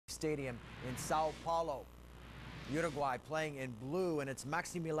Stadium in Sao Paulo. Uruguay playing in blue, and it's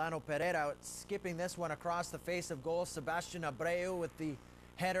Maximiliano Pereira skipping this one across the face of goal. Sebastian Abreu with the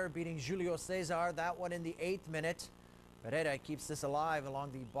header beating Julio Cesar. That one in the 8th minute. Pereira keeps this alive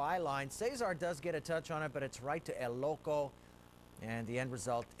along the byline. Cesar does get a touch on it, but it's right to El Loco, and the end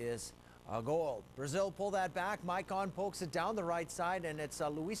result is a goal. Brazil pull that back. Maicon pokes it down the right side, and it's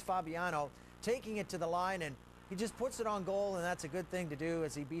Luis Fabiano taking it to the line, and he just puts it on goal, and that's a good thing to do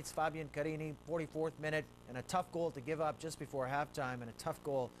as he beats Fabian Carini, 44th minute, and a tough goal to give up just before halftime, and a tough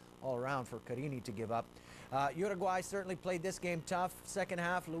goal all around for Carini to give up. Uruguay certainly played this game tough. Second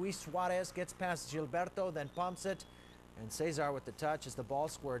half, Luis Suarez gets past Gilberto, then pumps it, and Cesar with the touch as the ball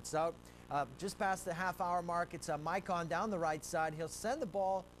squirts out. Just past the half-hour mark, it's Maicon down the right side. He'll send the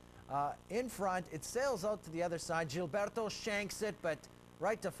ball in front. It sails out to the other side. Gilberto shanks it, but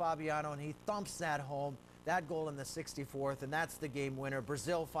right to Fabiano, and he thumps that home. That goal in the 64th, and that's the game winner.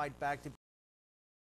 Brazil fight back to